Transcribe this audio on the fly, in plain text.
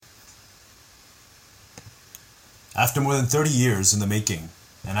After more than 30 years in the making,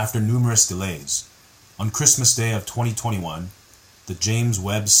 and after numerous delays, on Christmas Day of 2021, the James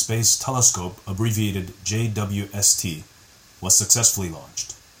Webb Space Telescope, abbreviated JWST, was successfully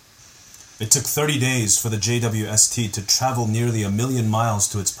launched. It took 30 days for the JWST to travel nearly 1 million miles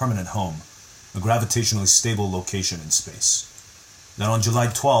to its permanent home, a gravitationally stable location in space. Then on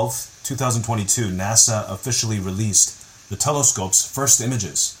July 12, 2022, NASA officially released the telescope's first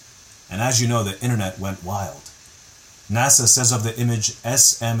images, and as you know, the internet went wild. NASA says of the image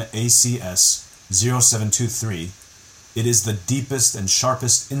SMACS 0723, it is the deepest and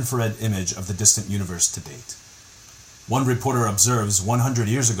sharpest infrared image of the distant universe to date. One reporter observes, 100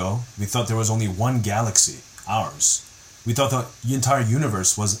 years ago, we thought there was only one galaxy, ours. We thought the entire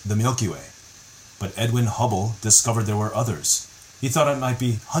universe was the Milky Way. But Edwin Hubble discovered there were others. He thought it might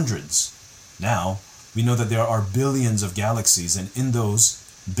be hundreds. Now, we know that there are billions of galaxies, and in those,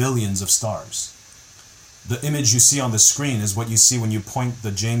 billions of stars. The image you see on the screen is what you see when you point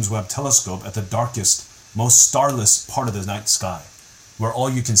the James Webb Telescope at the darkest, most starless part of the night sky, where all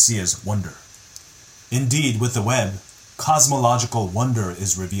you can see is wonder. Indeed, with the Webb, cosmological wonder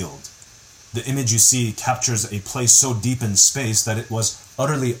is revealed. The image you see captures a place so deep in space that it was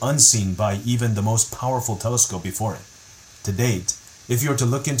utterly unseen by even the most powerful telescope before it. To date, if you were to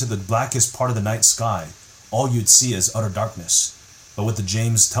look into the blackest part of the night sky, all you'd see is utter darkness. But with the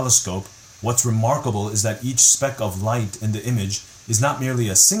James Telescope, what's remarkable is that each speck of light in the image is not merely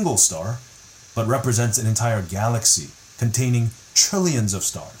a single star, but represents an entire galaxy containing trillions of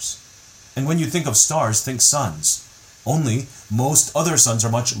stars. And when you think of stars, think suns. Only most other suns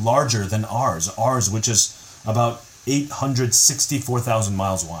are much larger than ours which is about 864,000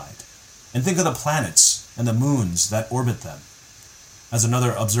 miles wide. And think of the planets and the moons that orbit them. As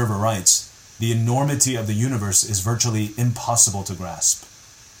another observer writes, the enormity of the universe is virtually impossible to grasp.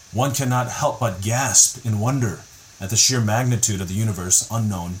 One cannot help but gasp in wonder at the sheer magnitude of the universe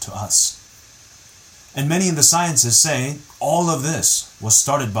unknown to us. And many in the sciences say all of this was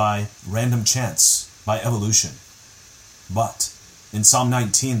started by random chance, by evolution. But in Psalm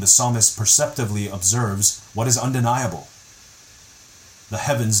 19, the psalmist perceptively observes what is undeniable. The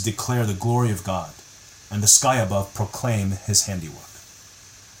heavens declare the glory of God, and the sky above proclaim his handiwork.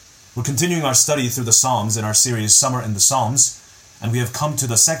 We're continuing our study through the Psalms in our series Summer in the Psalms, and we have come to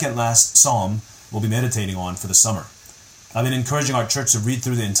the second last psalm we'll be meditating on for the summer. I've been encouraging our church to read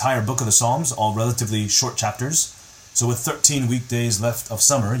through the entire book of the Psalms, all relatively short chapters. So with 13 weekdays left of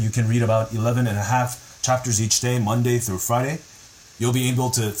summer, you can read about 11 and a half chapters each day, Monday through Friday. You'll be able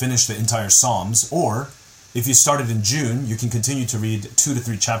to finish the entire Psalms, or if you started in June, you can continue to read 2 to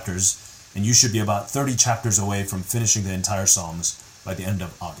 3 chapters, and you should be about 30 chapters away from finishing the entire Psalms by the end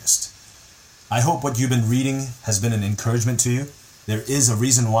of August. I hope what you've been reading has been an encouragement to you. There is a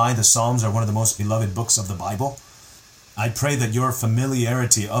reason why the Psalms are one of the most beloved books of the Bible. I pray that your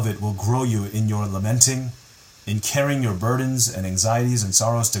familiarity of it will grow you in your lamenting, in carrying your burdens and anxieties and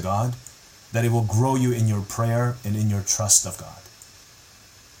sorrows to God, that it will grow you in your prayer and in your trust of God.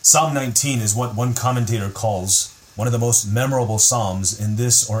 Psalm 19 is what one commentator calls one of the most memorable psalms in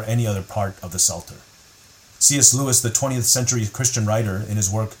this or any other part of the Psalter. C.S. Lewis, the 20th century Christian writer, in his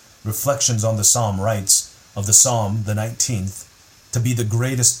work Reflections on the Psalm, writes of the Psalm, the 19th, to be the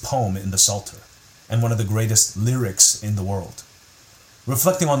greatest poem in the Psalter and one of the greatest lyrics in the world.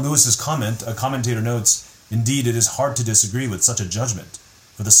 Reflecting on Lewis's comment, a commentator notes, indeed, it is hard to disagree with such a judgment,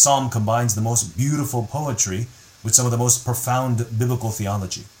 for the psalm combines the most beautiful poetry with some of the most profound biblical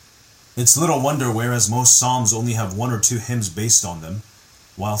theology. It's little wonder whereas most psalms only have 1 or 2 hymns based on them,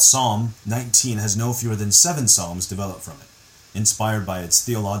 while Psalm 19 has no fewer than 7 psalms developed from it, inspired by its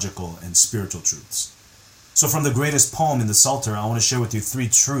theological and spiritual truths. So from the greatest poem in the Psalter, I want to share with you 3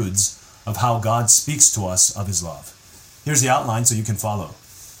 truths of how God speaks to us of his love. Here's the outline so you can follow.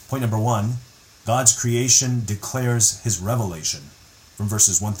 Point number 1, God's creation declares his revelation, from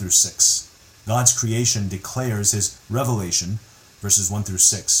verses 1 through 6. God's creation declares his revelation, verses 1 through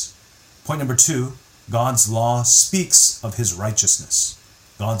 6. Point number 2, God's law speaks of his righteousness.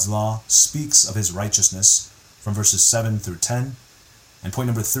 God's law speaks of his righteousness, from verses 7 through 10. And point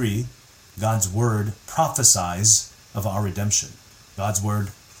number 3, God's word prophesies of our redemption. God's word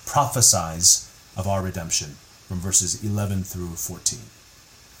prophesies of our redemption, from verses 11 through 14.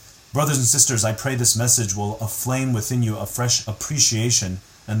 Brothers and sisters, I pray this message will aflame within you a fresh appreciation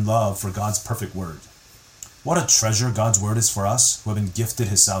and love for God's perfect word. What a treasure God's word is for us who have been gifted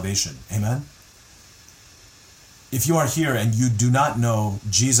his salvation. Amen? If you are here and you do not know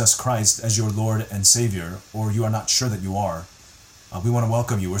Jesus Christ as your Lord and Savior, or you are not sure that you are, we want to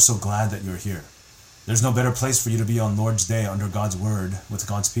welcome you. We're so glad that you're here. There's no better place for you to be on Lord's Day under God's word with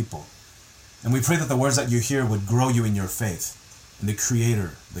God's people. And we pray that the words that you hear would grow you in your faith in the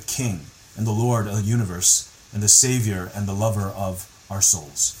Creator, the King, and the Lord of the universe, and the Savior and the lover of our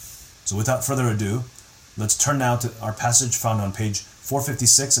souls. So without further ado, let's turn now to our passage found on page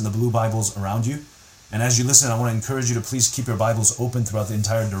 456 in the blue Bibles around you. And as you listen, I want to encourage you to please keep your Bibles open throughout the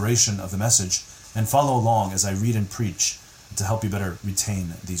entire duration of the message and follow along as I read and preach to help you better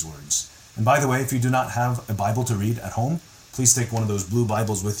retain these words. And by the way, if you do not have a Bible to read at home, please take one of those blue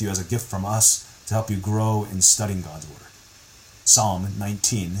Bibles with you as a gift from us to help you grow in studying God's Word. Psalm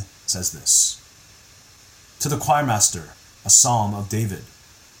 19 says this: To the choirmaster, a psalm of David.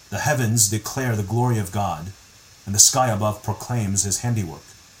 The heavens declare the glory of God, and the sky above proclaims his handiwork.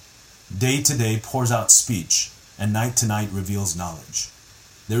 Day to day pours out speech, and night to night reveals knowledge.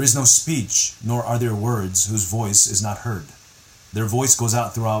 There is no speech, nor are there words whose voice is not heard. Their voice goes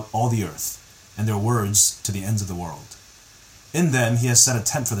out throughout all the earth, and their words to the ends of the world. In them he has set a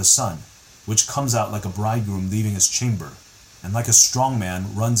tent for the sun, which comes out like a bridegroom leaving his chamber, and like a strong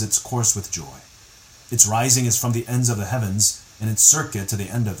man runs its course with joy. Its rising is from the ends of the heavens, and its circuit to the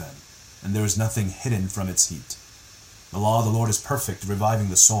end of them, and there is nothing hidden from its heat. The law of the Lord is perfect, reviving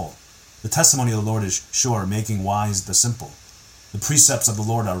the soul. The testimony of the Lord is sure, making wise the simple. The precepts of the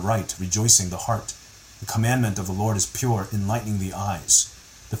Lord are right, rejoicing the heart. The commandment of the Lord is pure, enlightening the eyes.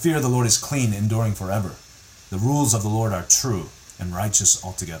 The fear of the Lord is clean, enduring forever. The rules of the Lord are true and righteous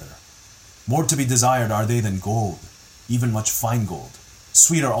altogether. More to be desired are they than gold, even much fine gold.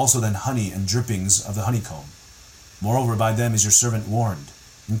 Sweeter also than honey and drippings of the honeycomb. Moreover, by them is your servant warned.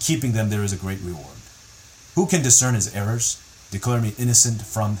 In keeping them there is a great reward. Who can discern his errors? Declare me innocent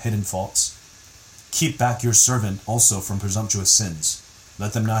from hidden faults. Keep back your servant also from presumptuous sins.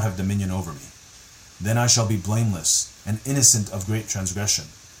 Let them not have dominion over me. Then I shall be blameless and innocent of great transgression.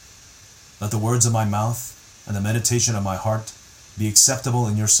 Let the words of my mouth and the meditation of my heart be acceptable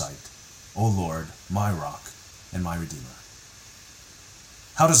in your sight, O Lord, my rock and my redeemer.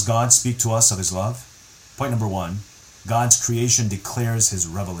 How does God speak to us of his love? Point number 1, God's creation declares his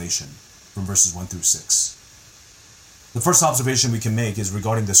revelation, from verses 1 through 6. The first observation we can make is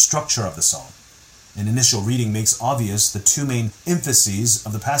regarding the structure of the psalm. An initial reading makes obvious the two main emphases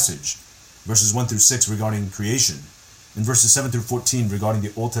of the passage, verses 1 through 6 regarding creation, and verses 7 through 14 regarding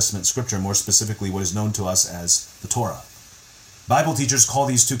the Old Testament scripture, more specifically what is known to us as the Torah. Bible teachers call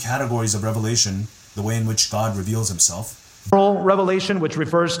these two categories of revelation the way in which God reveals himself. General revelation, which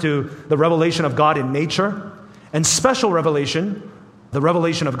refers to the revelation of God in nature, and special revelation, the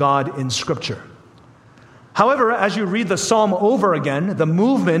revelation of God in Scripture. However, as you read the psalm over again, the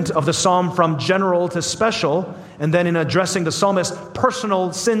movement of the psalm from general to special, and then in addressing the psalmist's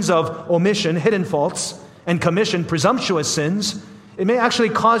personal sins of omission, hidden faults, and commission, presumptuous sins, it may actually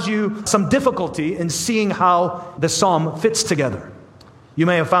cause you some difficulty in seeing how the psalm fits together. You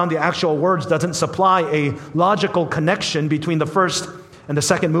may have found the actual words doesn't supply a logical connection between the first and the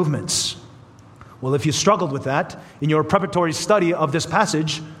second movements. Well, if you struggled with that in your preparatory study of this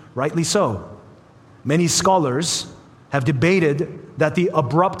passage, rightly so. Many scholars have debated that the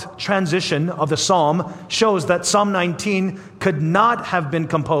abrupt transition of the psalm shows that Psalm 19 could not have been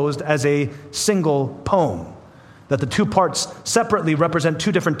composed as a single poem, that the two parts separately represent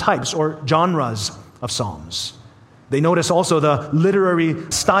two different types or genres of psalms. They notice also the literary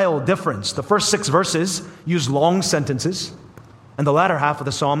style difference. The first 6 verses use long sentences, and the latter half of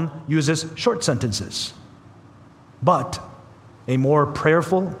the psalm uses short sentences. But a more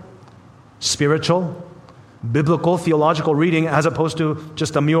prayerful, spiritual, biblical, theological reading, as opposed to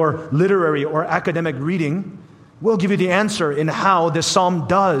just a mere literary or academic reading, will give you the answer in how this psalm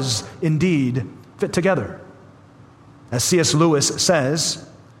does indeed fit together. As C.S. Lewis says,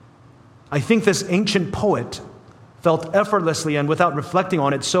 I think this ancient poet felt effortlessly and without reflecting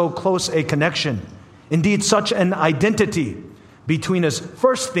on it so close a connection, indeed such an identity between his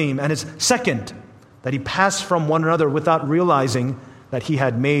first theme and his second, that he passed from one another without realizing that he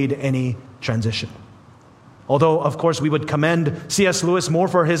had made any transition. Although, of course, we would commend C.S. Lewis more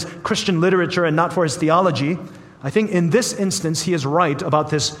for his Christian literature and not for his theology, I think in this instance he is right about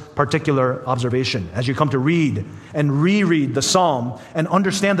this particular observation. As you come to read and reread the psalm and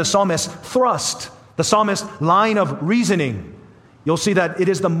understand the psalmist's thrust, the psalmist's line of reasoning, you'll see that it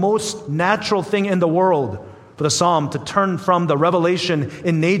is the most natural thing in the world for the psalm to turn from the revelation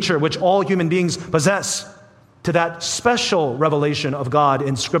in nature which all human beings possess to that special revelation of God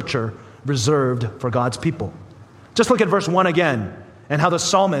in Scripture reserved for God's people. Just look at verse 1 again and how the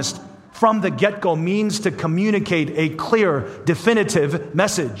psalmist from the get-go means to communicate a clear, definitive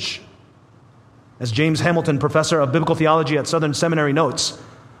message. As James Hamilton, professor of biblical theology at Southern Seminary, notes,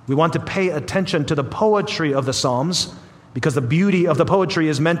 we want to pay attention to the poetry of the Psalms because the beauty of the poetry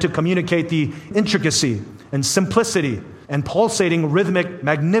is meant to communicate the intricacy and simplicity and pulsating rhythmic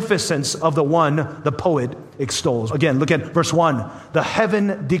magnificence of the one the poet extols. Again, look at verse 1. The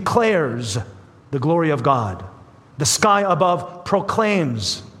heaven declares the glory of God. The sky above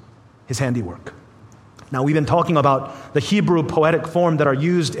proclaims his handiwork. Now, we've been talking about the Hebrew poetic form that are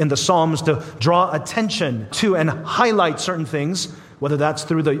used in the Psalms to draw attention to and highlight certain things, whether that's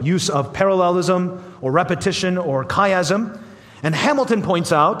through the use of parallelism or repetition or chiasm. And Hamilton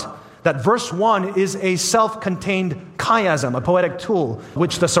points out that verse 1 is a self-contained chiasm, a poetic tool,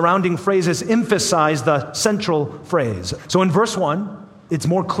 which the surrounding phrases emphasize the central phrase. So in verse 1, it's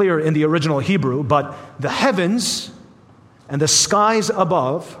more clear in the original Hebrew, but the heavens and the skies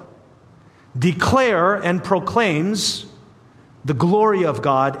above declare and proclaims the glory of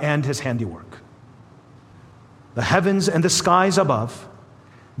God and his handiwork. The heavens and the skies above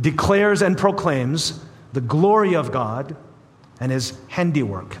declares and proclaims the glory of God and his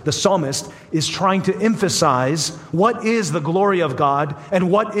handiwork. The psalmist is trying to emphasize what is the glory of God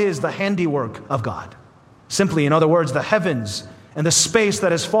and what is the handiwork of God. Simply, in other words, the heavens and the space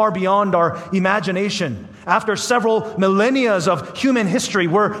that is far beyond our imagination. After several millennia of human history,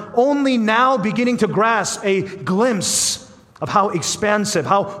 we're only now beginning to grasp a glimpse of how expansive,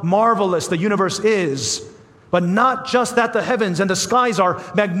 how marvelous the universe is. But not just that the heavens and the skies are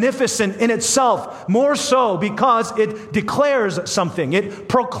magnificent in itself, more so because it declares something, it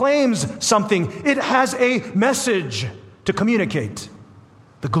proclaims something, it has a message to communicate.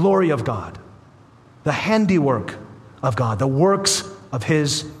 The glory of God, the handiwork of God, the works of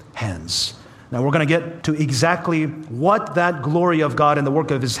his hands. Now we're going to get to exactly what that glory of God and the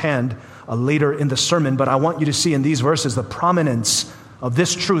work of his hand later in the sermon, but I want you to see in these verses the prominence of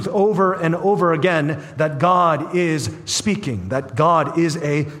this truth over and over again, that God is speaking, that God is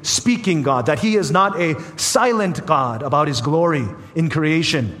a speaking God, that he is not a silent God about his glory in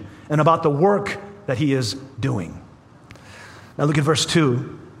creation and about the work that he is doing. Now look at verse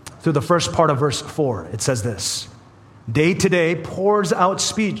 2 through the first part of verse 4. It says this: day to day pours out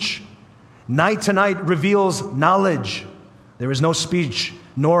speech. Night to night reveals knowledge. There is no speech,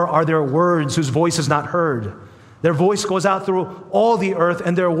 nor are there words whose voice is not heard. Their voice goes out through all the earth,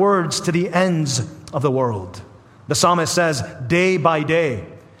 and their words to the ends of the world. The psalmist says, day by day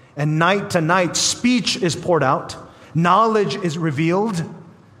and night to night, speech is poured out, knowledge is revealed.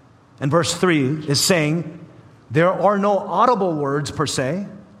 And verse 3 is saying, there are no audible words per se,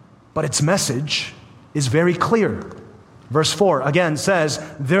 but its message is very clear. Verse 4 again says,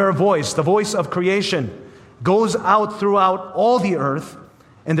 their voice, the voice of creation, goes out throughout all the earth,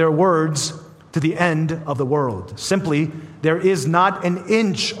 and their words to the end of the world. Simply, there is not an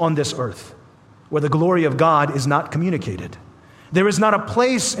inch on this earth where the glory of God is not communicated. There is not a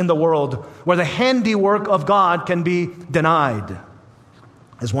place in the world where the handiwork of God can be denied.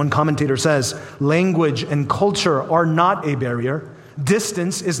 As one commentator says, language and culture are not a barrier.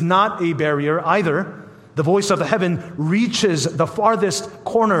 Distance is not a barrier either. The voice of the heaven reaches the farthest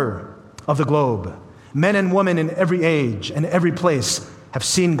corner of the globe. Men and women in every age and every place have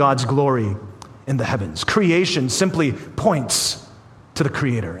seen God's glory in the heavens. Creation simply points to the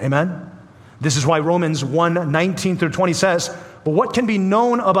Creator. Amen? This is why Romans 1:19 through 20 says, but what can be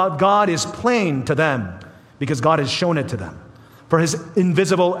known about God is plain to them, because God has shown it to them. For his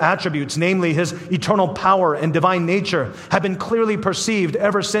invisible attributes, namely his eternal power and divine nature, have been clearly perceived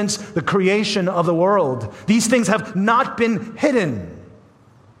ever since the creation of the world. These things have not been hidden.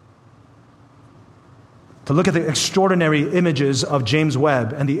 To look at the extraordinary images of James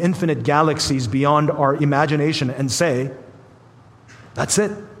Webb and the infinite galaxies beyond our imagination and say, that's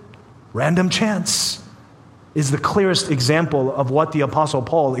it, random chance, is the clearest example of what the Apostle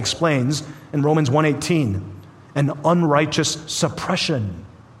Paul explains in Romans 1:18, an unrighteous suppression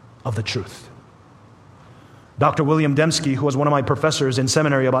of the truth. Dr. William Dembski, who was one of my professors in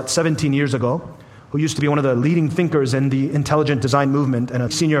seminary about 17 years ago, who used to be one of the leading thinkers in the intelligent design movement and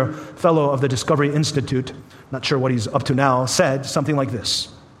a senior fellow of the Discovery Institute, not sure what he's up to now, said something like this: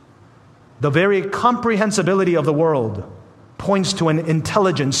 the very comprehensibility of the world points to an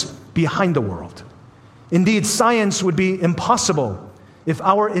intelligence behind the world. Indeed, science would be impossible if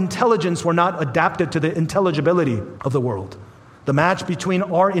our intelligence were not adapted to the intelligibility of the world. The match between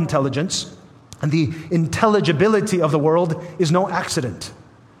our intelligence and the intelligibility of the world is no accident,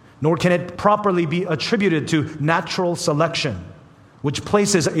 nor can it properly be attributed to natural selection, which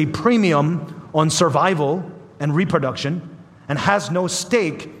places a premium on survival and reproduction and has no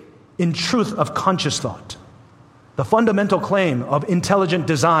stake in truth of conscious thought. The fundamental claim of intelligent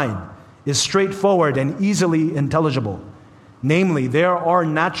design is straightforward and easily intelligible. Namely, there are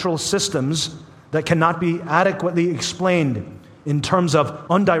natural systems that cannot be adequately explained in terms of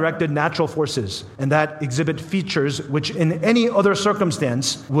undirected natural forces, and that exhibit features which in any other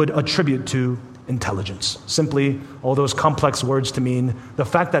circumstance would attribute to intelligence. Simply, all those complex words to mean the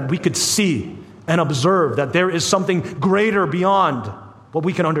fact that we could see and observe that there is something greater beyond what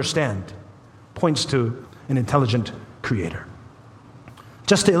we can understand points to an intelligent creator.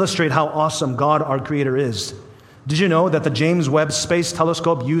 Just to illustrate how awesome God, our creator, is, did you know that the James Webb Space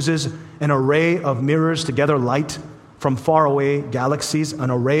Telescope uses an array of mirrors to gather light from faraway galaxies,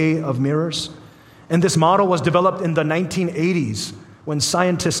 an array of mirrors? And this model was developed in the 1980s when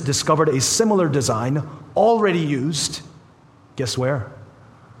scientists discovered a similar design already used, guess where?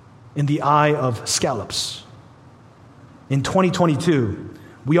 In the eye of scallops. In 2022,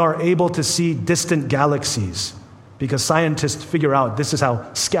 we are able to see distant galaxies because scientists figure out this is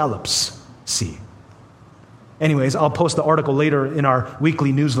how scallops see. Anyways, I'll post the article later in our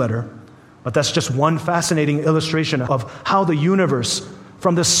weekly newsletter, but that's just one fascinating illustration of how the universe,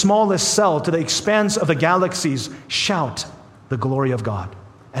 from the smallest cell to the expanse of the galaxies, shout the glory of God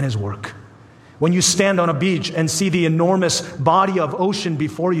and His work. When you stand on a beach and see the enormous body of ocean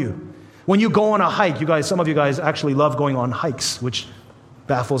before you, when you go on a hike, some of you guys actually love going on hikes, which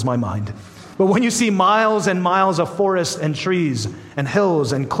baffles my mind. But when you see miles and miles of forests and trees and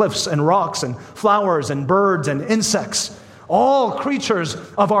hills and cliffs and rocks and flowers and birds and insects, all creatures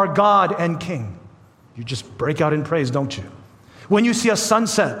of our God and King, you just break out in praise, don't you? When you see a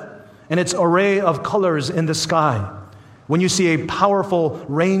sunset and its array of colors in the sky, when you see a powerful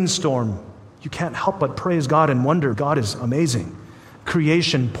rainstorm, you can't help but praise God and wonder, God is amazing.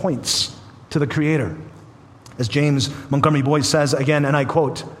 Creation points to the Creator. As James Montgomery Boyce says again, and I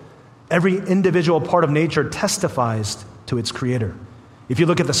quote, "Every individual part of nature testifies to its Creator. If you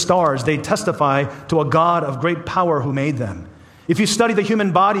look at the stars, they testify to a God of great power who made them. If you study the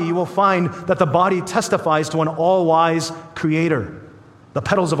human body, you will find that the body testifies to an all-wise Creator. The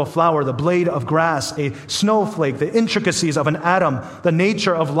petals of a flower, the blade of grass, a snowflake, the intricacies of an atom, the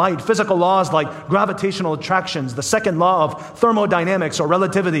nature of light, physical laws like gravitational attractions, the second law of thermodynamics or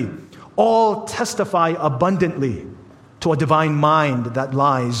relativity, all testify abundantly to a divine mind that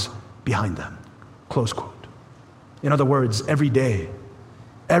lies behind them." Close quote. In other words, every day,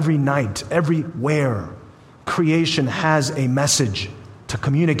 every night, everywhere, creation has a message to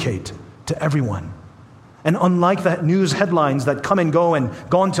communicate to everyone. And unlike the news headlines that come and go and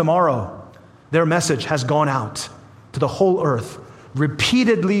gone tomorrow, their message has gone out to the whole earth,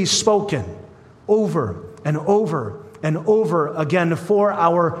 repeatedly spoken over and over and over again for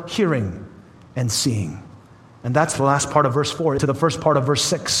our hearing and seeing. And that's the last part of verse 4 to the first part of verse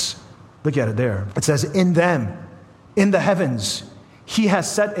 6. Look at it there. It says, "In them, in the heavens, He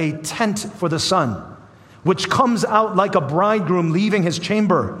has set a tent for the sun, which comes out like a bridegroom leaving his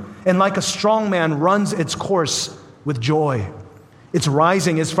chamber, and like a strong man runs its course with joy. Its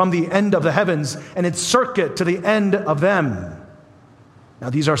rising is from the end of the heavens, and its circuit to the end of them." Now,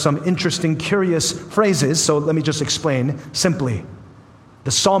 these are some interesting, curious phrases, so let me just explain simply.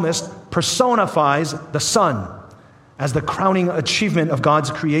 The psalmist personifies the sun as the crowning achievement of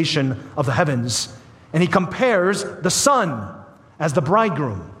God's creation of the heavens, and he compares the sun as the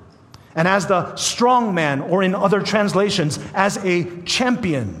bridegroom, and as the strong man, or in other translations, as a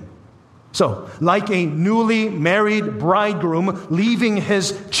champion. So, like a newly married bridegroom leaving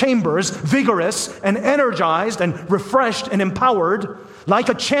his chambers, vigorous and energized and refreshed and empowered, like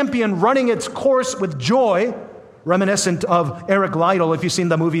a champion running its course with joy, reminiscent of Eric Liddell, if you've seen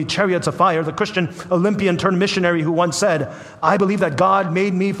the movie Chariots of Fire, the Christian Olympian turned missionary who once said, "I believe that God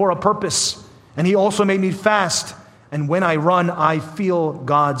made me for a purpose, and He also made me fast, and when I run, I feel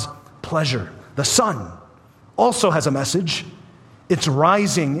God's pleasure." The sun also has a message. Its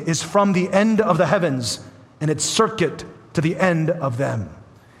rising is from the end of the heavens, and its circuit to the end of them.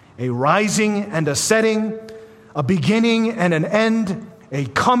 A rising and a setting, a beginning and an end, a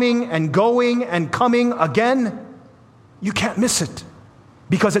coming and going and coming again. You can't miss it,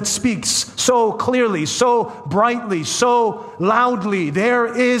 because it speaks so clearly, so brightly, so loudly. There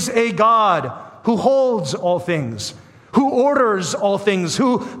is a God who holds all things, who orders all things,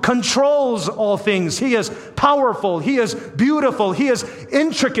 who controls all things. He is powerful, He is beautiful, He is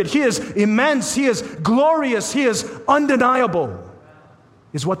intricate, He is immense, He is glorious, He is undeniable,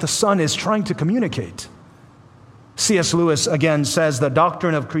 is what the Son is trying to communicate. C.S. Lewis again says the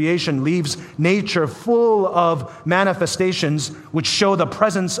doctrine of creation leaves nature full of manifestations which show the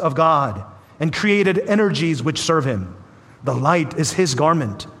presence of God and created energies which serve Him. The light is His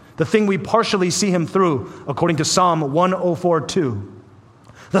garment, the thing we partially see Him through, according to Psalm 104:2.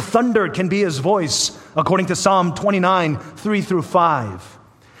 The thunder can be His voice, according to Psalm 29:3-5.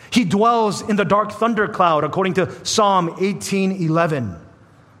 He dwells in the dark thundercloud, according to Psalm 18:11.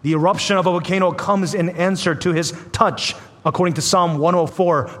 The eruption of a volcano comes in answer to his touch, according to Psalm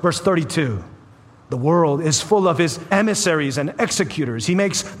 104, verse 32. The world is full of his emissaries and executors. He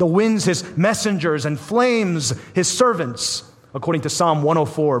makes the winds his messengers and flames his servants, according to Psalm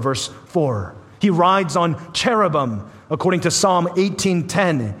 104, verse 4. He rides on cherubim, according to Psalm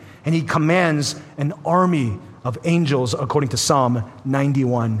 18:10, and he commands an army of angels, according to Psalm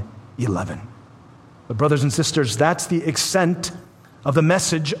 91:11. But brothers and sisters, that's the extent of the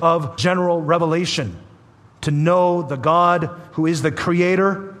message of general revelation. To know the God who is the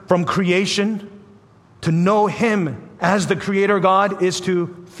creator from creation, to know him as the creator God is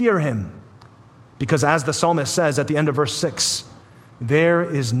to fear him. Because as the psalmist says at the end of verse 6, there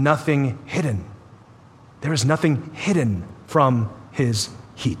is nothing hidden. There is nothing hidden from his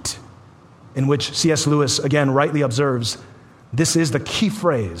heat. In which C.S. Lewis again rightly observes, this is the key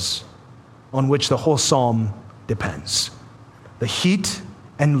phrase on which the whole psalm depends. The heat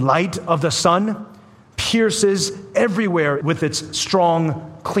and light of the sun pierces everywhere with its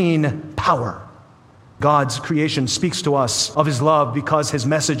strong, clean power. God's creation speaks to us of his love because his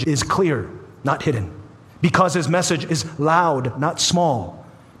message is clear, not hidden. Because his message is loud, not small.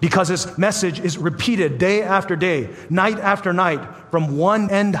 Because his message is repeated day after day, night after night, from one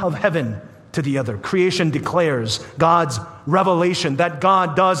end of heaven to the other. Creation declares God's revelation that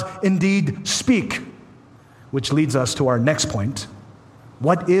God does indeed speak, which leads us to our next point.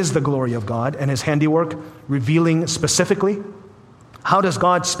 What is the glory of God and his handiwork revealing specifically? How does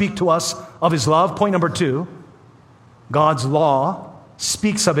God speak to us of his love? Point number 2, God's law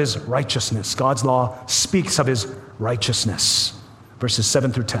speaks of his righteousness. God's law speaks of his righteousness. Verses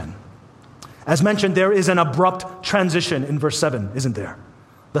 7 through 10. As mentioned, there is an abrupt transition in verse 7, isn't there?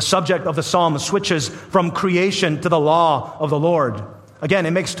 The subject of the psalm switches from creation to the law of the Lord. Again,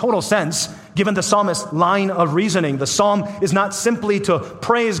 it makes total sense given the psalmist's line of reasoning. The psalm is not simply to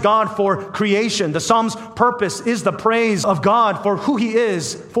praise God for creation. The psalm's purpose is the praise of God for who he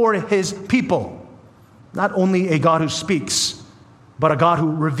is for his people. Not only a God who speaks, but a God who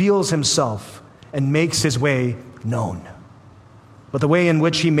reveals himself and makes his way known. But the way in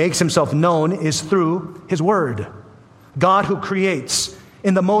which he makes himself known is through his word. God who creates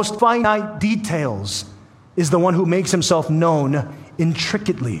in the most finite details is the one who makes himself known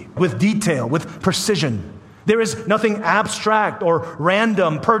intricately, with detail, with precision. There is nothing abstract or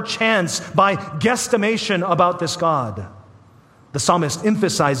random, perchance, by guesstimation about this God. The psalmist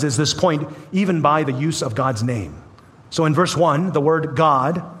emphasizes this point even by the use of God's name. So in verse 1, the word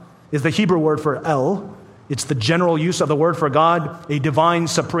God is the Hebrew word for El. It's the general use of the word for God, a divine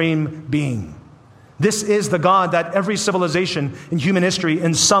supreme being. This is the God that every civilization in human history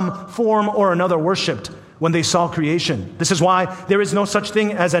in some form or another worshipped when they saw creation. This is why there is no such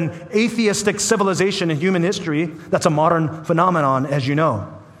thing as an atheistic civilization in human history. That's a modern phenomenon, as you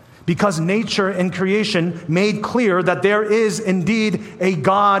know. Because nature and creation made clear that there is indeed a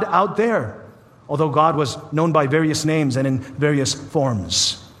God out there, although God was known by various names and in various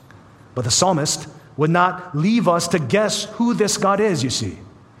forms. But the psalmist would not leave us to guess who this God is, you see.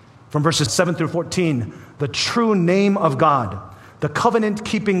 From verses 7 through 14, the true name of God, the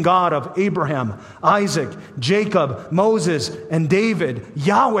covenant-keeping God of Abraham, Isaac, Jacob, Moses, and David,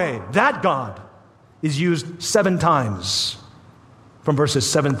 Yahweh, that God, is used 7 times from verses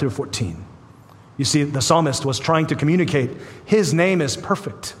 7 through 14. You see, the psalmist was trying to communicate his name is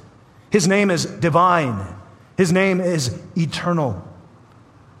perfect. His name is divine. His name is eternal.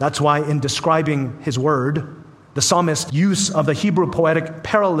 That's why in describing his word, the psalmist's use of the Hebrew poetic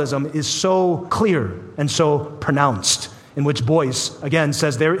parallelism is so clear and so pronounced, in which Boyce, again,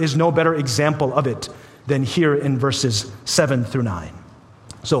 says there is no better example of it than here in verses 7 through 9.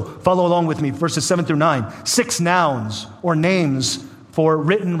 So follow along with me, verses 7 through 9. 6 nouns or names for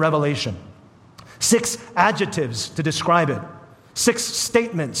written revelation. 6 adjectives to describe it. 6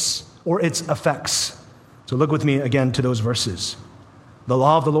 statements or its effects. So look with me again to those verses. The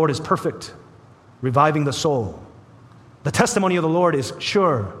law of the Lord is perfect, reviving the soul. The testimony of the Lord is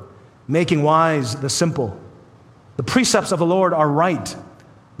sure, making wise the simple. The precepts of the Lord are right,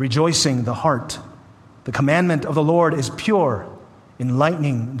 rejoicing the heart. The commandment of the Lord is pure,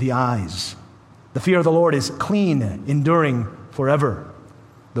 enlightening the eyes. The fear of the Lord is clean, enduring forever.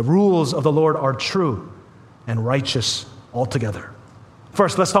 The rules of the Lord are true and righteous altogether.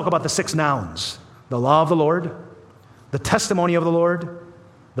 First, let's talk about the 6 nouns. The law of the Lord, the testimony of the Lord,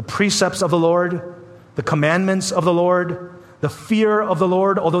 the precepts of the Lord, the commandments of the Lord, the fear of the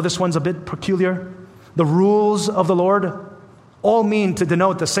Lord, although this one's a bit peculiar, the rules of the Lord, all mean to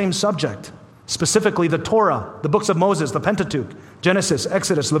denote the same subject, specifically the Torah, the books of Moses, the Pentateuch, Genesis,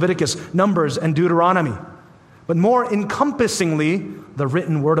 Exodus, Leviticus, Numbers, and Deuteronomy. But more encompassingly, the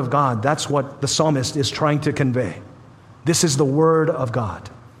written word of God. That's what the psalmist is trying to convey. This is the word of God.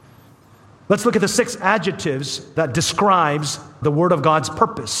 Let's look at the 6 adjectives that describes the word of God's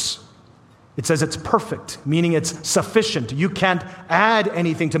purpose. It says it's perfect, meaning it's sufficient. You can't add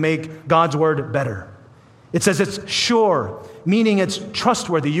anything to make God's word better. It says it's sure, meaning it's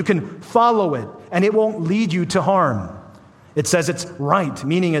trustworthy. You can follow it, and it won't lead you to harm. It says it's right,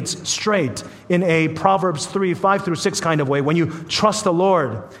 meaning it's straight, in a Proverbs 3, 5 through 6 kind of way. When you trust the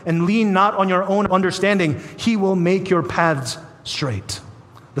Lord and lean not on your own understanding, He will make your paths straight.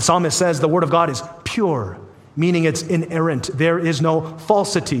 The psalmist says the word of God is pure, meaning it's inerrant. There is no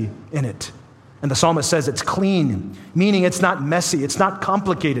falsity in it. And the psalmist says it's clean, meaning it's not messy, it's not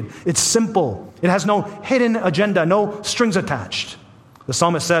complicated, it's simple. It has no hidden agenda, no strings attached. The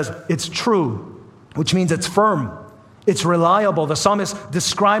psalmist says it's true, which means it's firm, it's reliable. The psalmist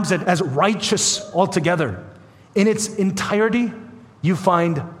describes it as righteous altogether. In its entirety, you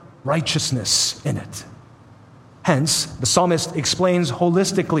find righteousness in it. Hence, the psalmist explains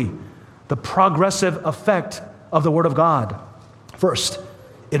holistically the progressive effect of the word of God. First,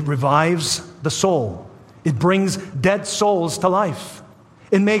 it revives the soul. It brings dead souls to life.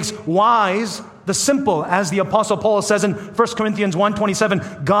 It makes wise the simple, as the Apostle Paul says in 1 Corinthians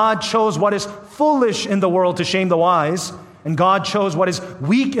 1:27, God chose what is foolish in the world to shame the wise, and God chose what is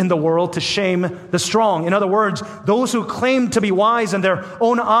weak in the world to shame the strong. In other words, those who claim to be wise in their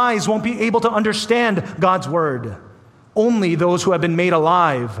own eyes won't be able to understand God's word. Only those who have been made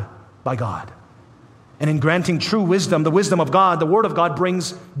alive by God. And in granting true wisdom, the wisdom of God, the word of God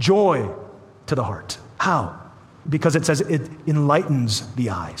brings joy to the heart. How? Because it says it enlightens the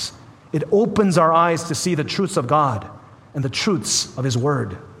eyes. It opens our eyes to see the truths of God and the truths of His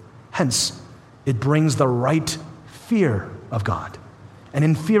word. Hence, it brings the right fear of God. And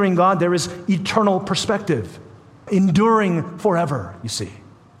in fearing God, there is eternal perspective, enduring forever, you see.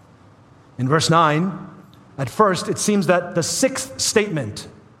 In verse 9, at first, it seems that the 6th statement,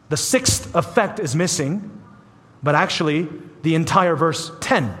 the 6th effect is missing, but actually, the entire verse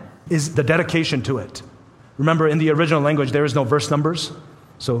 10 is the dedication to it. Remember, in the original language, there is no verse numbers.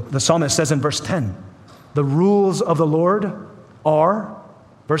 So the psalmist says in verse 10, the rules of the Lord are,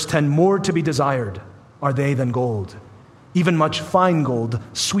 verse 10, more to be desired are they than gold, even much fine gold,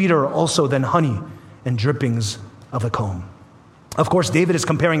 sweeter also than honey and drippings of a comb. Of course, David is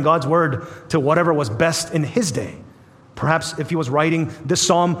comparing God's word to whatever was best in his day. Perhaps if he was writing this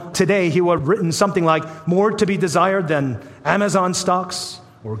psalm today, he would have written something like, more to be desired than Amazon stocks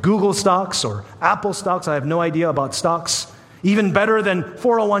or Google stocks or Apple stocks. I have no idea about stocks. Even better than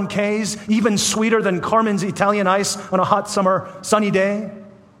 401ks, even sweeter than Carmen's Italian ice on a hot summer sunny day.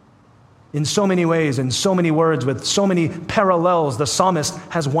 In so many ways, in so many words, with so many parallels, the psalmist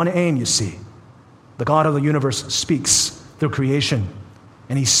has one aim, you see. The God of the universe speaks through creation,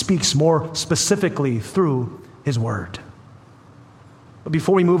 and He speaks more specifically through His word. But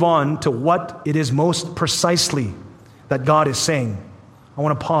before we move on to what it is most precisely that God is saying, I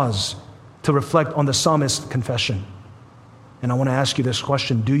want to pause to reflect on the psalmist's confession. And I want to ask you this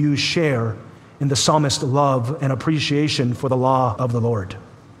question. Do you share in the psalmist's love and appreciation for the law of the Lord?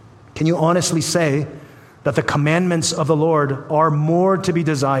 Can you honestly say that the commandments of the Lord are more to be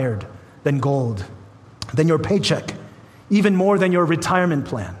desired than gold, than your paycheck, even more than your retirement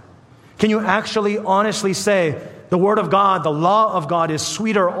plan? Can you actually honestly say the word of God, the law of God, is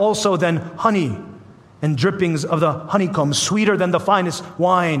sweeter also than honey and drippings of the honeycomb, sweeter than the finest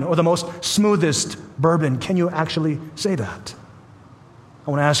wine or the most smoothest bourbon? Can you actually say that?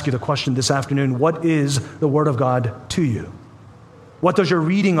 I want to ask you the question this afternoon. What is the word of God to you? What does your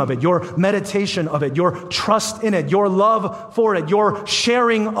reading of it, your meditation of it, your trust in it, your love for it, your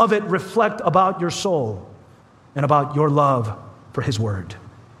sharing of it reflect about your soul and about your love for His word?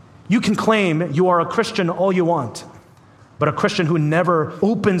 You can claim you are a Christian all you want, but a Christian who never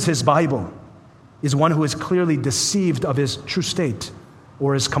opens his Bible is one who is clearly deceived of his true state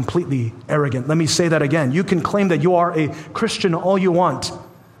or is completely arrogant. Let me say that again. You can claim that you are a Christian all you want,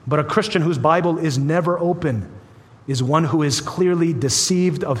 but a Christian whose Bible is never open is one who is clearly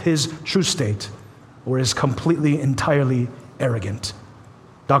deceived of his true state or is completely, entirely arrogant.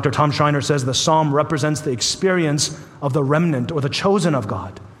 Dr. Tom Schreiner says the psalm represents the experience of the remnant or the chosen of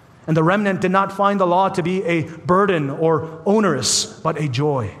God. And the remnant did not find the law to be a burden or onerous, but a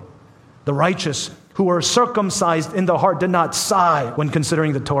joy. The righteous who were circumcised in the heart did not sigh when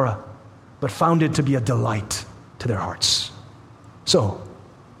considering the Torah, but found it to be a delight to their hearts. So,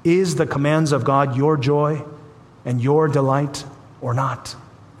 is the commands of God your joy and your delight or not?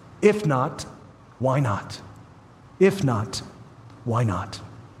 If not, why not? If not, why not?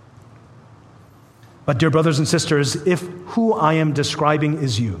 But dear brothers and sisters, if who I am describing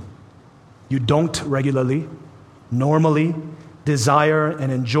is you don't regularly, normally desire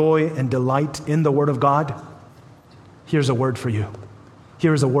and enjoy and delight in the Word of God, here's a word for you.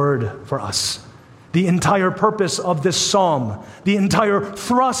 Here is a word for us. The entire purpose of this psalm, the entire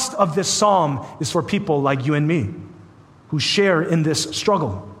thrust of this psalm is for people like you and me who share in this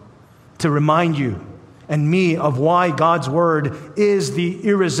struggle, to remind you and me of why God's Word is the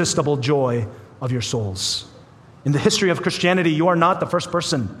irresistible joy of your souls. In the history of Christianity, you are not the first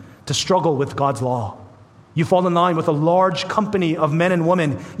person to struggle with God's law. You fall in line with a large company of men and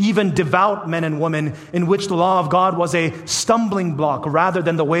women, even devout men and women, in which the law of God was a stumbling block rather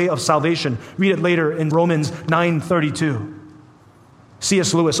than the way of salvation. Read it later in Romans 9:32.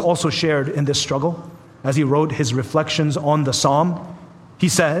 C.S. Lewis also shared in this struggle as he wrote his reflections on the psalm. He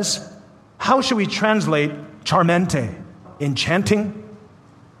says, how should we translate charmente? Enchanting,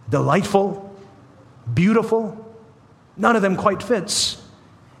 delightful, beautiful? None of them quite fits.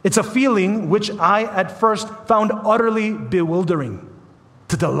 It's a feeling which I at first found utterly bewildering,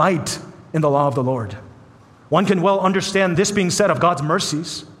 to delight in the law of the Lord. One can well understand this being said of God's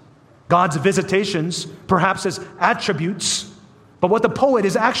mercies, God's visitations, perhaps as attributes. But what the poet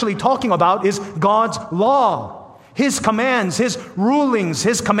is actually talking about is God's law, His commands, His rulings,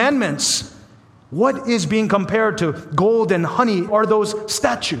 His commandments. What is being compared to gold and honey are those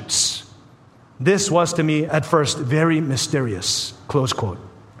statutes. This was to me at first very mysterious, close quote.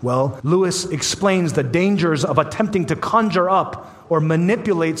 Well, Lewis explains the dangers of attempting to conjure up or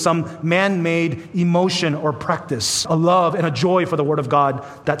manipulate some man-made emotion or practice, a love and a joy for the Word of God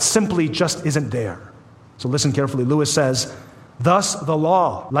that simply just isn't there. So listen carefully. Lewis says, thus the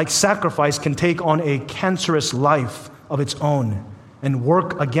law, like sacrifice, can take on a cancerous life of its own and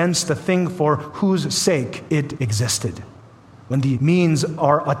work against the thing for whose sake it existed. When the means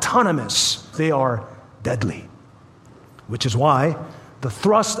are autonomous, they are deadly. Which is why the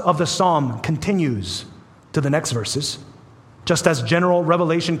thrust of the psalm continues to the next verses. Just as general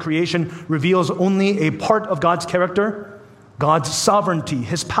revelation creation reveals only a part of God's character, God's sovereignty,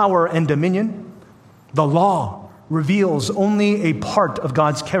 His power and dominion, the law reveals only a part of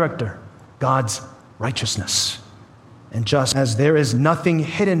God's character, God's righteousness. And just as there is nothing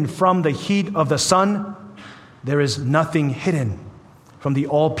hidden from the heat of the sun, there is nothing hidden from the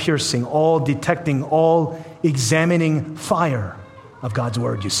all-piercing, all-detecting, all-examining fire of God's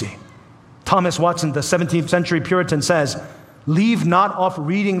Word, you see. Thomas Watson, the 17th century Puritan, says, leave not off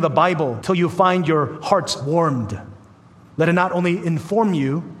reading the Bible till you find your hearts warmed. Let it not only inform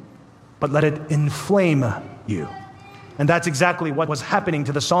you, but let it inflame you. And that's exactly what was happening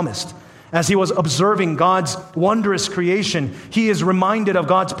to the psalmist. As he was observing God's wondrous creation, he is reminded of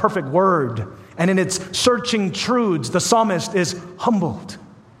God's perfect Word. And in its searching truths, the psalmist is humbled.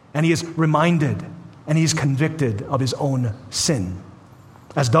 And he is reminded, and he's convicted of his own sin.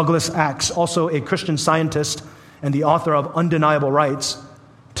 As Douglas Axe, also a Christian scientist and the author of Undeniable Rights,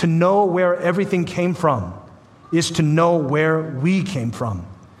 to know where everything came from is to know where we came from.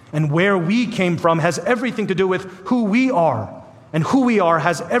 And where we came from has everything to do with who we are. And who we are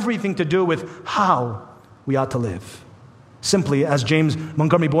has everything to do with how we ought to live. Simply, as James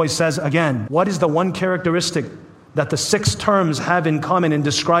Montgomery Boyce says again, what is the one characteristic that the 6 terms have in common in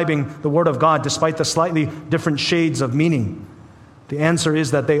describing the Word of God, despite the slightly different shades of meaning? The answer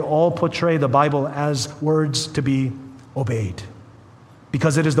is that they all portray the Bible as words to be obeyed.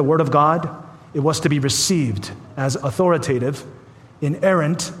 Because it is the Word of God, it was to be received as authoritative,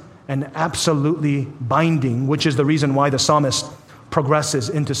 inerrant, and absolutely binding, which is the reason why the psalmist progresses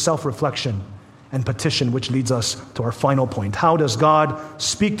into self-reflection and petition, which leads us to our final point. How does God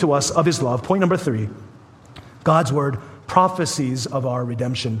speak to us of His love? Point number 3, God's Word prophecies of our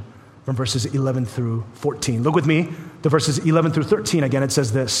redemption from verses 11 through 14. Look with me to verses 11 through 13 again. It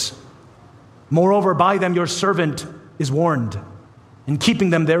says this, moreover, by them your servant is warned. In keeping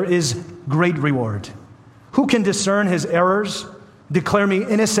them there is great reward. Who can discern his errors? Declare me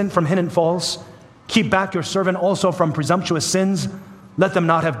innocent from hidden faults. Keep back your servant also from presumptuous sins. Let them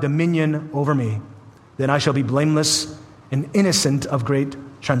not have dominion over me. Then I shall be blameless and innocent of great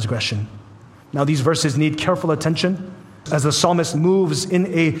transgression. Now these verses need careful attention as the psalmist moves in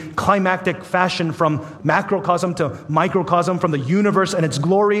a climactic fashion from macrocosm to microcosm, from the universe and its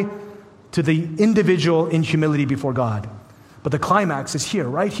glory to the individual in humility before God. But the climax is here,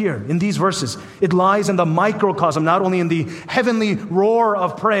 right here, in these verses. It lies in the microcosm, not only in the heavenly roar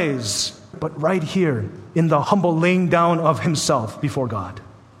of praise, but right here in the humble laying down of himself before God.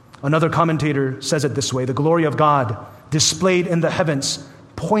 Another commentator says it this way: the glory of God displayed in the heavens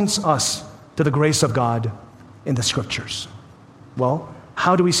points us to the grace of God in the Scriptures. Well,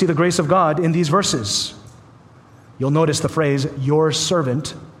 how do we see the grace of God in these verses? You'll notice the phrase, your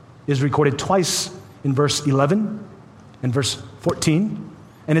servant, is recorded twice in verse 11 and verse 14.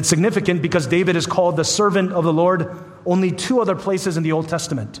 And it's significant because David is called the servant of the Lord only two other places in the Old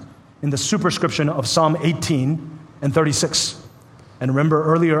Testament, in the superscription of Psalm 18 and 36. And remember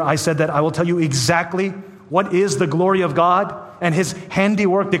earlier I said that I will tell you exactly what is the glory of God and his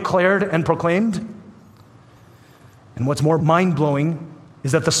handiwork declared and proclaimed. And what's more mind-blowing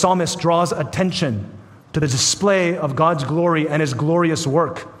is that the psalmist draws attention to the display of God's glory and his glorious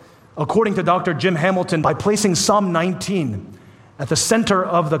work, according to Dr. Jim Hamilton, by placing Psalm 19 at the center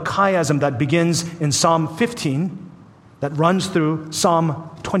of the chiasm that begins in Psalm 15 that runs through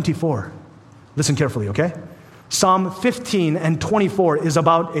Psalm 24. Listen carefully, okay? Psalm 15 and 24 is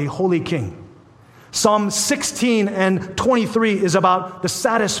about a holy king. Psalm 16 and 23 is about the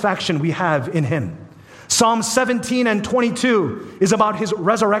satisfaction we have in him. Psalm 17 and 22 is about his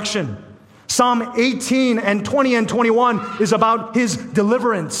resurrection. Psalm 18 and 20 and 21 is about his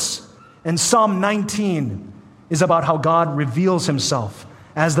deliverance. And Psalm 19 is about how God reveals himself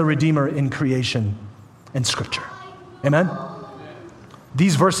as the Redeemer in creation and Scripture. Amen?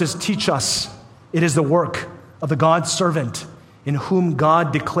 These verses teach us it is the work of the God servant in whom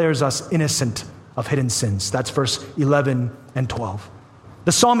God declares us innocent of hidden sins. That's verse 11 and 12.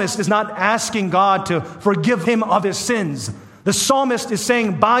 The psalmist is not asking God to forgive him of his sins. The psalmist is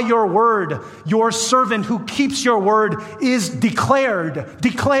saying, by your word, your servant who keeps your word is declared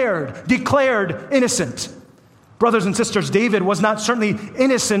innocent. Brothers and sisters, David was not certainly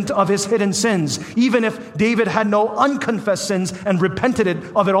innocent of his hidden sins. Even if David had no unconfessed sins and repented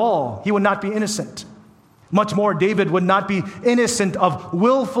of it all, he would not be innocent. Much more, David would not be innocent of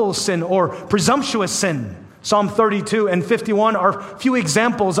willful sin or presumptuous sin. Psalm 32 and 51 are few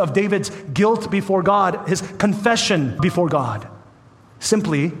examples of David's guilt before God, his confession before God.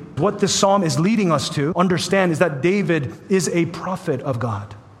 Simply, what this psalm is leading us to understand is that David is a prophet of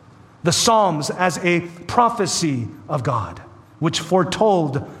God. The Psalms as a prophecy of God, which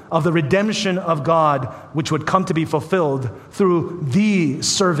foretold of the redemption of God, which would come to be fulfilled through the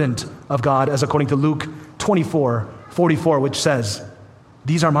servant of God, as according to Luke 24:44, which says,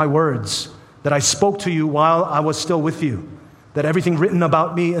 "These are my words that I spoke to you while I was still with you, that everything written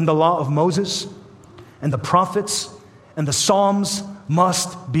about me in the law of Moses and the prophets and the Psalms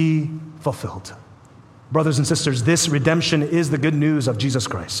must be fulfilled." Brothers and sisters, this redemption is the good news of Jesus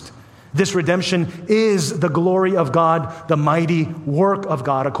Christ. This redemption is the glory of God, the mighty work of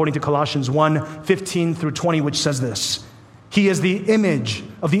God, according to Colossians 1:15 through 20, which says this, "He is the image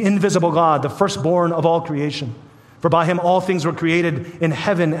of the invisible God, the firstborn of all creation. For by him all things were created in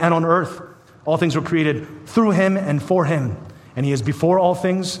heaven and on earth. All things were created through him and for him. And he is before all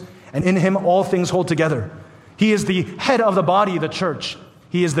things, and in him all things hold together. He is the head of the body, the church.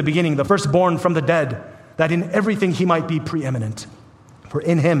 He is the beginning, the firstborn from the dead, that in everything he might be preeminent. For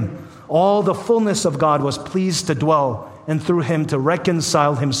in him all the fullness of God was pleased to dwell, and through him to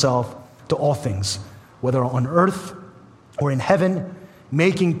reconcile himself to all things, whether on earth or in heaven,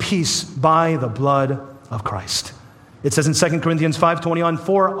 making peace by the blood of Christ." It says in 2 Corinthians 5:21,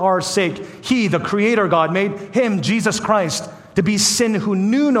 "For our sake, he, the Creator God, made him, Jesus Christ, to be sin who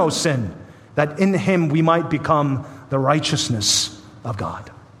knew no sin, that in him we might become the righteousness of God."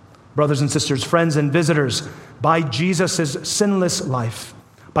 Brothers and sisters, friends and visitors, by Jesus' sinless life,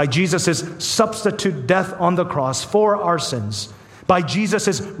 by Jesus' substitute death on the cross for our sins, by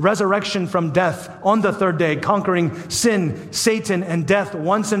Jesus' resurrection from death on the third day, conquering sin, Satan, and death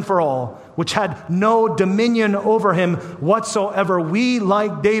once and for all, which had no dominion over him whatsoever, we,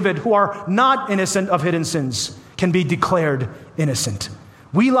 like David, who are not innocent of hidden sins, can be declared innocent.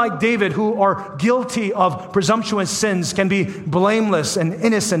 We, like David, who are guilty of presumptuous sins, can be blameless and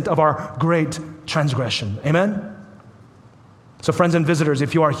innocent of our great transgression. Amen? So friends and visitors,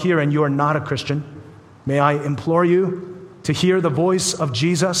 if you are here and you are not a Christian, may I implore you to hear the voice of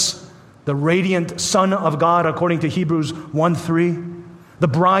Jesus, the radiant Son of God, according to Hebrews 1:3, the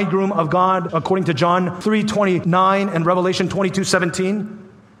bridegroom of God, according to John 3:29 and Revelation 22:17.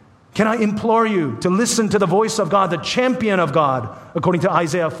 Can I implore you to listen to the voice of God, the champion of God, according to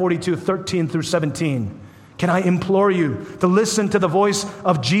Isaiah 42:13 through 17? Can I implore you to listen to the voice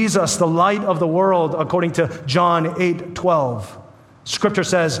of Jesus, the light of the world, according to John 8:12? Scripture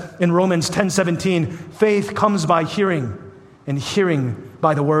says in Romans 10:17, faith comes by hearing, and hearing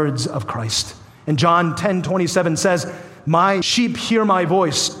by the words of Christ. And John 10:27 says, my sheep hear my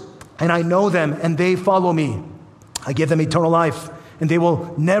voice, and I know them, and they follow me. I give them eternal life, and they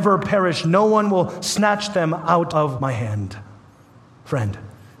will never perish. No one will snatch them out of my hand. Friend,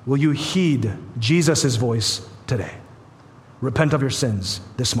 will you heed Jesus' voice today? Repent of your sins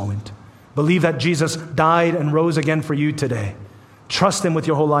this moment. Believe that Jesus died and rose again for you today. Trust him with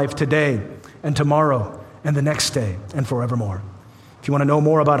your whole life today and tomorrow and the next day and forevermore. If you want to know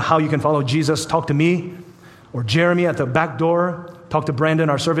more about how you can follow Jesus, talk to me or Jeremy at the back door. Talk to Brandon,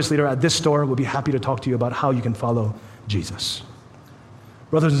 our service leader at this door. We'll be happy to talk to you about how you can follow Jesus.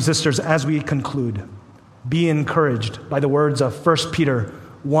 Brothers and sisters, as we conclude, be encouraged by the words of 1 Peter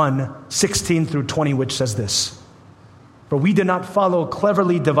 1:16 through 20, which says this: For we did not follow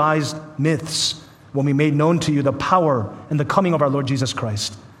cleverly devised myths when we made known to you the power and the coming of our Lord Jesus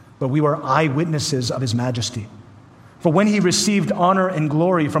Christ, but we were eyewitnesses of his majesty. For when he received honor and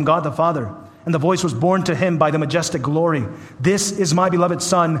glory from God the Father, and the voice was borne to him by the majestic glory, "This is my beloved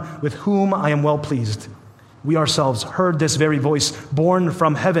Son, with whom I am well pleased." We ourselves heard this very voice borne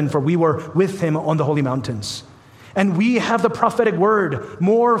from heaven, for we were with him on the holy mountains. And we have the prophetic word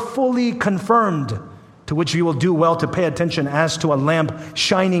more fully confirmed, to which you will do well to pay attention as to a lamp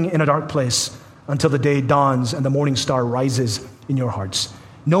shining in a dark place until the day dawns and the morning star rises in your hearts.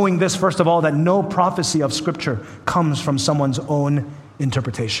 Knowing this, first of all, that no prophecy of Scripture comes from someone's own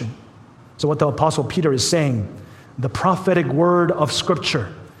interpretation. So what the Apostle Peter is saying, the prophetic word of Scripture,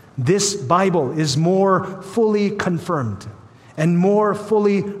 this Bible is more fully confirmed and more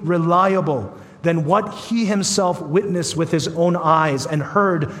fully reliable than what he himself witnessed with his own eyes and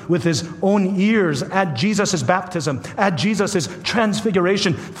heard with his own ears at Jesus' baptism, at Jesus'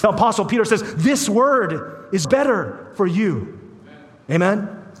 transfiguration. The Apostle Peter says, this word is better for you. Amen?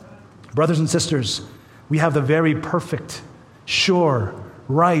 Brothers and sisters, we have the very perfect, sure,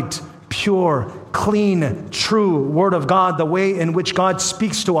 right, pure, clean, true Word of God, the way in which God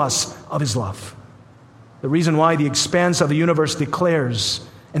speaks to us of his love. The reason why the expanse of the universe declares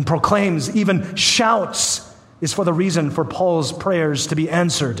and proclaims, even shouts, is for the reason for Paul's prayers to be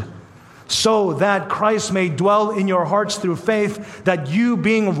answered. So that Christ may dwell in your hearts through faith, that you,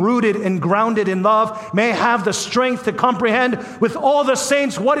 being rooted and grounded in love, may have the strength to comprehend with all the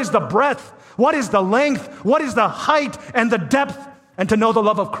saints what is the breadth, what is the length, what is the height and the depth, and to know the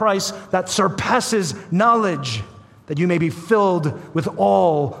love of Christ that surpasses knowledge, that you may be filled with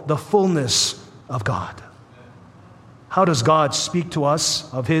all the fullness of God. How does God speak to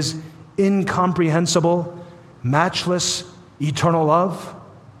us of his incomprehensible, matchless, eternal love?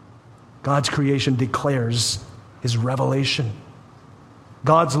 God's creation declares his revelation.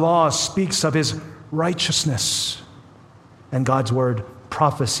 God's law speaks of his righteousness, and God's word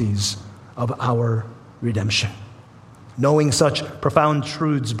prophesies of our redemption. Knowing such profound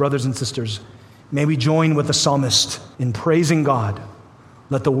truths, brothers and sisters, may we join with the psalmist in praising God.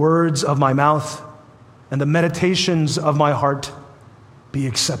 Let the words of my mouth and the meditations of my heart be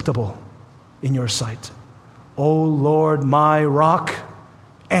acceptable in your sight, O Lord, my rock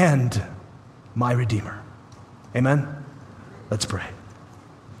and my Redeemer. Amen? Let's pray.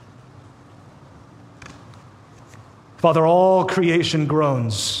 Father, all creation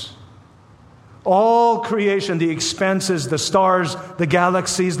groans. All creation, the expanses, the stars, the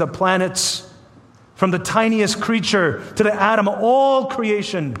galaxies, the planets, from the tiniest creature to the atom, all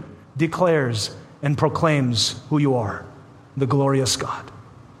creation declares and proclaims who you are, the glorious God.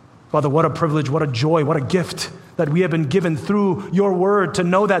 Father, what a privilege, what a joy, what a gift that we have been given through your word to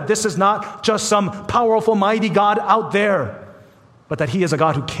know that this is not just some powerful, mighty God out there, but that he is a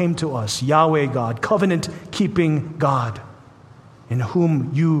God who came to us, Yahweh God, covenant-keeping God, in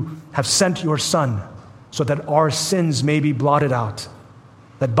whom you have sent your Son so that our sins may be blotted out,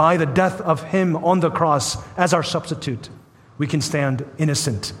 that by the death of him on the cross as our substitute, we can stand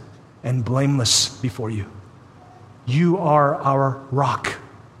innocent and blameless before you. You are our rock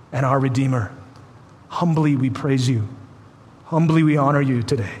and our Redeemer. Humbly we praise you. Humbly we honor you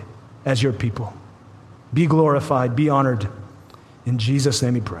today as your people. Be glorified, be honored. In Jesus'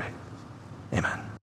 name we pray. Amen.